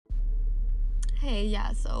Hey,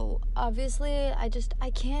 yeah, so obviously I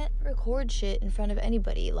can't record shit in front of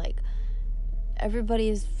anybody. Like, everybody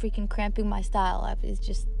is freaking cramping my style. It's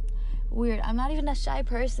just weird. I'm not even a shy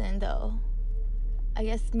person, though. I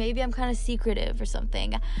guess maybe I'm kind of secretive or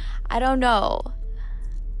something. I don't know.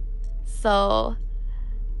 So,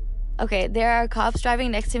 okay, there are cops driving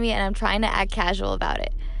next to me and I'm trying to act casual about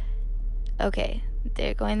it. Okay,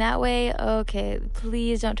 they're going that way. Okay,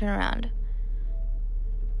 please don't turn around.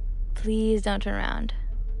 Please don't turn around.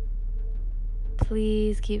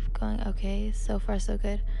 Please keep going. Okay, so far so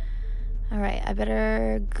good. Alright, I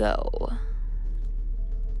better go.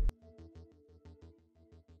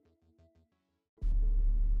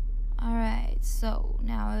 Alright, so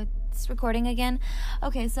now it's recording again.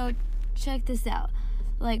 Okay, so check this out.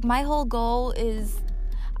 Like, my whole goal is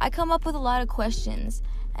I come up with a lot of questions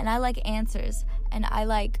and I like answers and I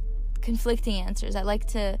like conflicting answers. I like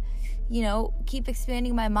to, keep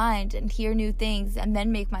expanding my mind and hear new things and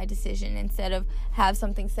then make my decision instead of have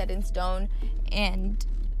something set in stone and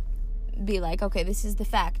be like, okay, this is the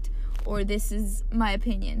fact or this is my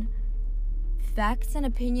opinion. Facts and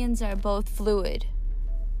opinions are both fluid.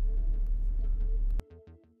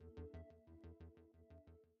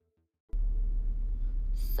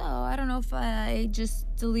 So, I don't know if I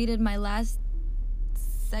just deleted my last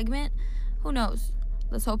segment. Who knows?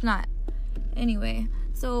 Let's hope not. Anyway,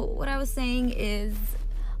 so what I was saying is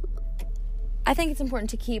I think it's important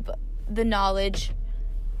to keep the knowledge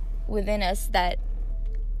within us that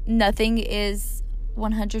nothing is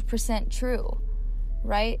 100% true,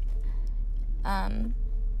 right?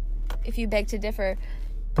 If you beg to differ,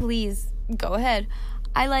 please go ahead.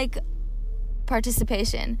 I like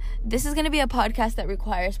participation. This is going to be a podcast that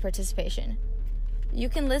requires participation. You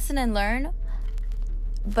can listen and learn,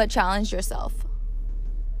 but challenge yourself.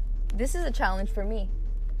 This is a challenge for me.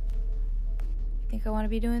 Think I want to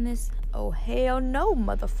be doing this? Oh, hell no,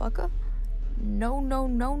 motherfucker.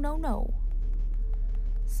 No.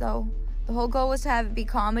 So, the whole goal was to have it be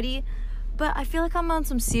comedy, but I feel like I'm on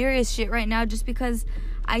some serious shit right now just because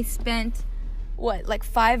I spent,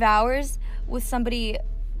 5 hours with somebody.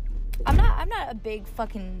 I'm not a big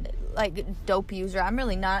fucking, dope user. I'm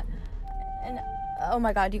really not. And, oh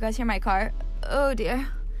my god, do you guys hear my car? Oh dear.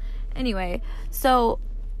 Anyway, so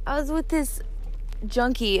I was with this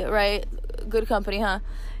junkie, right? Good company, huh?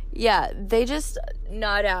 Yeah, they just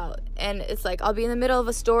nod out. And it's like, I'll be in the middle of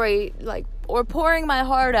a story, or pouring my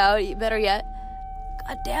heart out, better yet.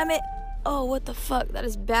 God damn it. Oh, what the fuck? That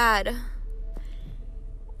is bad.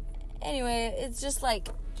 Anyway, it's just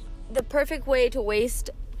the perfect way to waste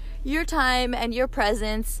your time and your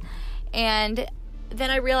presence. And then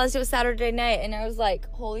I realized it was Saturday night and I was like,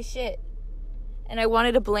 holy shit. And I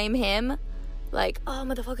wanted to blame him, oh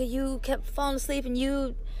motherfucker, you kept falling asleep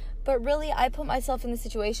but really I put myself in the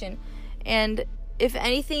situation, and if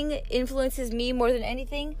anything influences me more than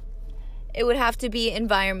anything, it would have to be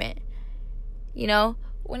environment.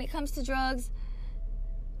 When it comes to drugs,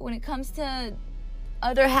 when it comes to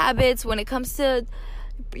other habits, when it comes to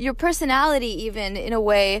your personality, even in a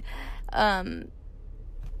way, the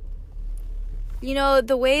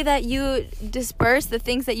way that you disperse the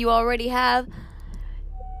things that you already have,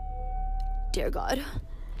 dear God,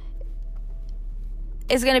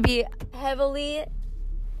 is going to be heavily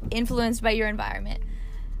influenced by your environment.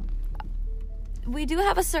 We do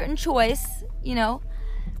have a certain choice,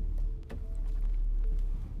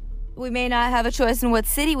 we may not have a choice in what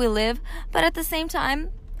city we live, but at the same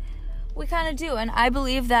time, we kind of do. And I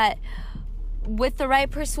believe that with the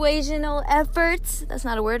right persuasional efforts, that's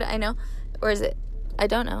not a word, I know, or is it? I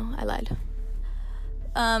don't know, I lied.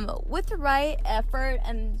 With the right effort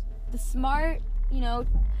and the smart,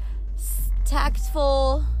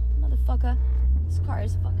 tactful, motherfucker, this car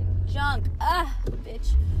is fucking junk.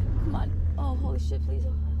 Bitch, come on. Oh, holy shit, please, I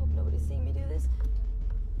hope nobody's seeing me do this.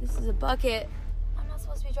 This is a bucket. I'm not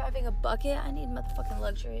supposed to be driving a bucket. I need motherfucking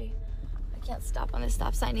luxury. I can't stop on this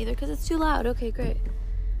stop sign either because it's too loud. Okay, great.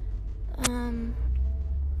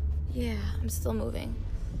 Yeah, I'm still moving.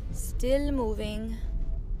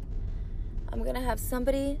 I'm gonna have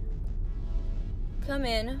somebody come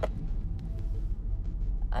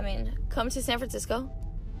to San Francisco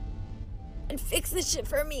and fix this shit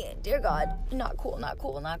for me. Dear God, not cool.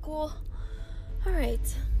 All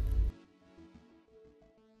right.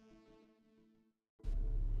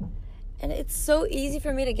 And it's so easy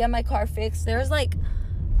for me to get my car fixed. There's a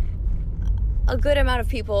good amount of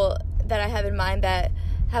people that I have in mind that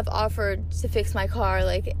have offered to fix my car,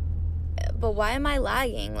 but why am I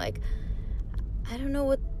lagging? I don't know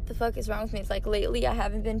what the fuck is wrong with me. It's lately I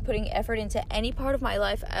haven't been putting effort into any part of my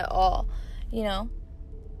life at all,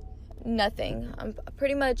 nothing. I'm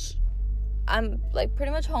pretty much I'm like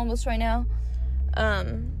pretty much homeless right now.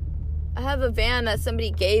 I have a van that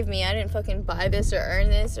somebody gave me. I didn't fucking buy this or earn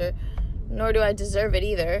this, or nor do I deserve it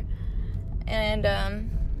either. And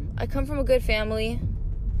I come from a good family,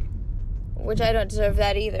 which I don't deserve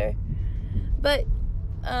that either. But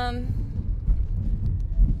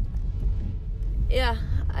yeah,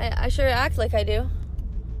 I sure act like I do.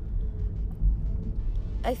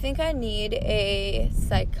 I think I need a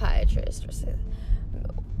psychiatrist.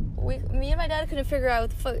 Me and my dad couldn't figure out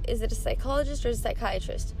what the fuck, is it a psychologist or a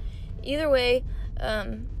psychiatrist? Either way, I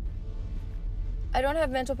don't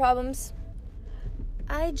have mental problems.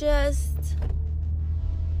 I just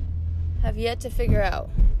have yet to figure out.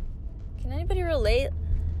 Can anybody relate?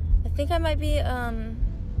 I think I might be, I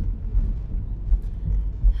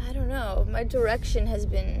don't know. My direction has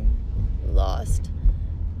been lost.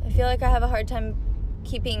 I feel like I have a hard time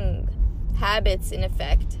keeping habits in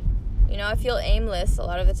effect. You know, I feel aimless a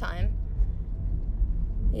lot of the time.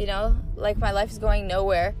 You know, like my life is going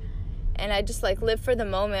nowhere. And I just, like, live for the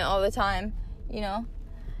moment all the time, you know?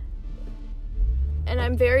 And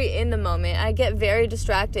I'm very in the moment. I get very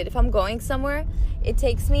distracted. If I'm going somewhere, it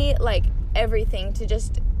takes me, like, everything to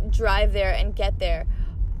just drive there and get there.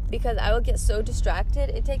 Because I will get so distracted.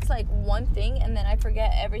 It takes, like, one thing, and then I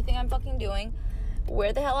forget everything I'm fucking doing.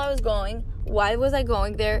 Where the hell I was going, why was I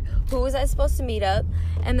going there, who was I supposed to meet up,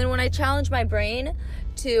 and then when I challenge my brain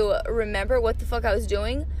to remember what the fuck I was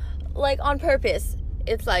doing, like on purpose,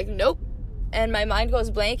 it's like, nope, and my mind goes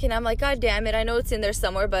blank, and I'm like, god damn it, I know it's in there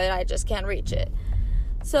somewhere, but I just can't reach it.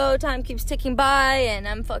 So time keeps ticking by, and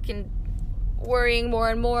I'm fucking worrying more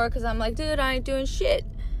and more, because I'm like, dude, I ain't doing shit,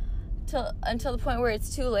 until the point where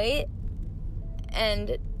it's too late,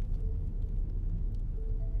 and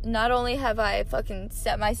not only have I fucking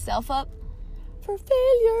set myself up for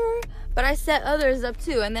failure, but I set others up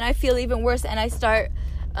too. And then I feel even worse, and I start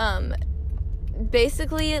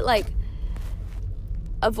basically like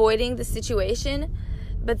avoiding the situation,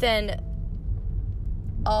 but then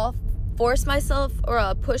I'll force myself, or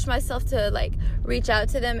I'll push myself to like reach out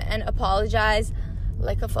to them and apologize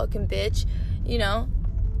like a fucking bitch, you know?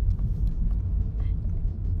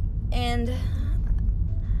 And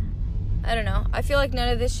I don't know. I feel like none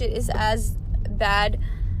of this shit is as bad.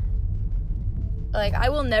 Like, I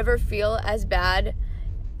will never feel as bad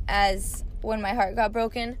as when my heart got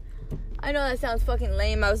broken. I know that sounds fucking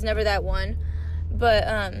lame. I was never that one.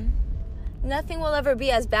 But, nothing will ever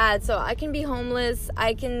be as bad. So I can be homeless.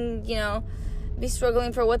 I can, you know, be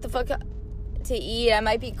struggling for what the fuck to eat. I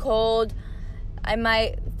might be cold. I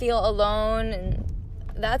might feel alone. And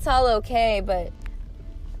that's all okay. But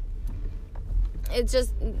it's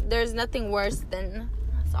just, there's nothing worse than,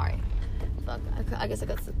 sorry, fuck, I guess I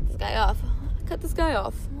cut this guy off. I cut this guy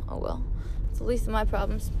off. Oh well, it's the least of my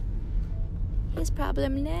problems. His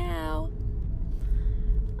problem now.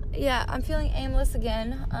 Yeah, I'm feeling aimless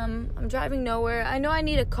again. I'm driving nowhere. I know I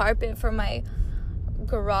need a carpet for my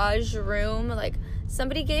garage room. Like,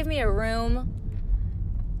 somebody gave me a room,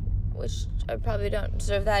 which I probably don't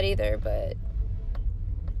deserve that either, but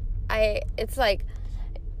it's like,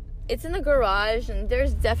 it's in the garage, and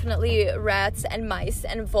there's definitely rats and mice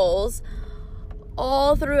and voles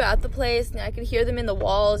all throughout the place, and I can hear them in the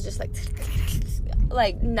walls, just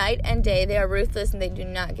like night and day. They are ruthless, and they do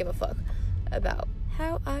not give a fuck about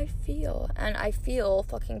how I feel, and I feel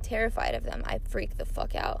fucking terrified of them. I freak the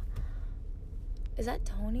fuck out. Is that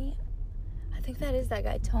Tony? I think that is that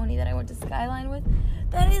guy Tony that I went to Skyline with.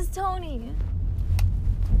 That is Tony.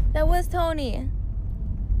 That was Tony.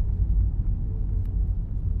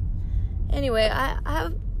 Anyway, I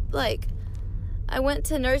went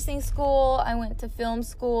to nursing school, I went to film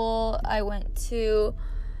school, I went to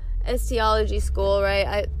osteology school,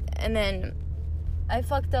 right? And then I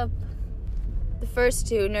fucked up the first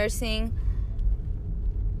two, nursing.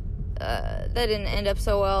 That didn't end up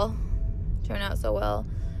so well, turn out so well.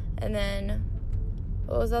 And then,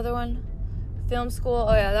 what was the other one? Film school,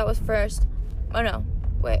 oh yeah, that was first. Oh no,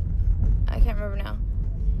 wait, I can't remember now.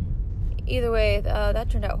 Either way, that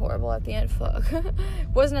turned out horrible at the end. Fuck.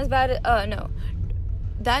 Wasn't as bad. No.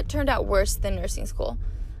 That turned out worse than nursing school.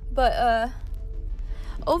 But,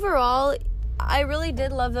 overall, I really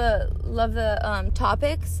did love the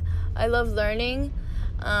topics. I love learning.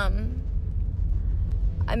 I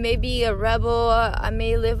may be a rebel. I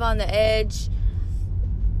may live on the edge.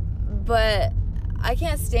 But I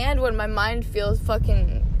can't stand when my mind feels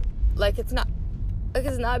fucking like it's not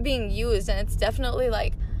being used. And it's definitely,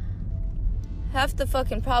 like, half the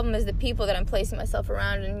fucking problem is the people that I'm placing myself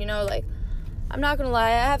around. And, you know, like, I'm not gonna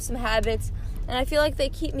lie, I have some habits, and I feel like they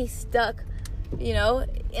keep me stuck, you know,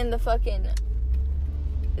 in the fucking,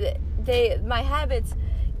 my habits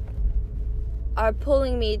are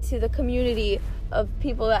pulling me to the community of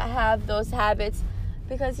people that have those habits.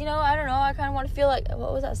 Because, you know, I don't know, I kind of want to feel like,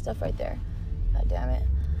 what was that stuff right there? God damn it.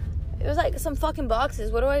 It was like some fucking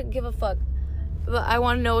boxes. What do I give a fuck? But I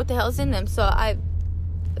want to know what the hell's in them. So I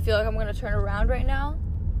feel like I'm going to turn around right now.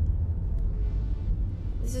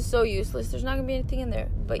 This is so useless. There's not going to be anything in there.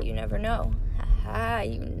 But you never know. Haha,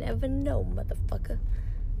 you never know, motherfucker.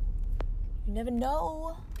 You never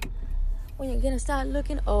know when you're going to start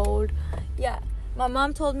looking old. Yeah, my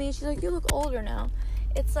mom told me, she's like, you look older now.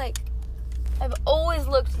 It's like, I've always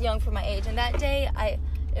looked young for my age. And that day,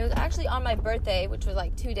 it was actually on my birthday, which was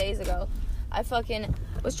like 2 days ago. I fucking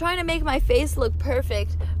was trying to make my face look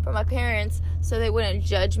perfect for my parents so they wouldn't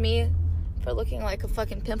judge me for looking like a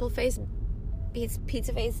fucking pimple face,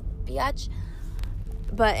 pizza face biatch.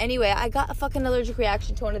 But anyway, I got a fucking allergic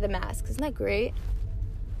reaction to one of the masks. Isn't that great?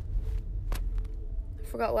 I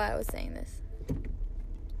forgot why I was saying this.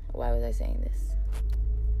 Why was I saying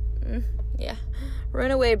this? Yeah.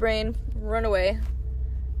 Run away, brain. Run away.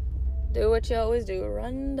 Do what you always do.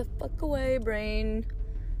 Run the fuck away, brain.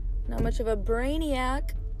 Not much of a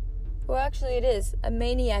brainiac. Well, actually it is. A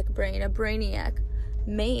maniac brain. A brainiac.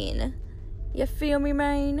 Main. You feel me,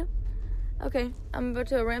 man? Okay, I'm about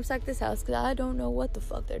to ransack this house because I don't know what the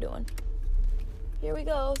fuck they're doing. Here we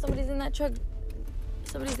go. Somebody's in that truck.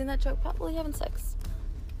 Probably having sex.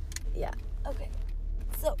 Yeah. Okay.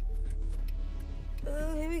 So.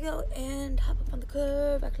 Here we go. And hop up on the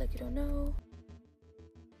curb. Act like you don't know.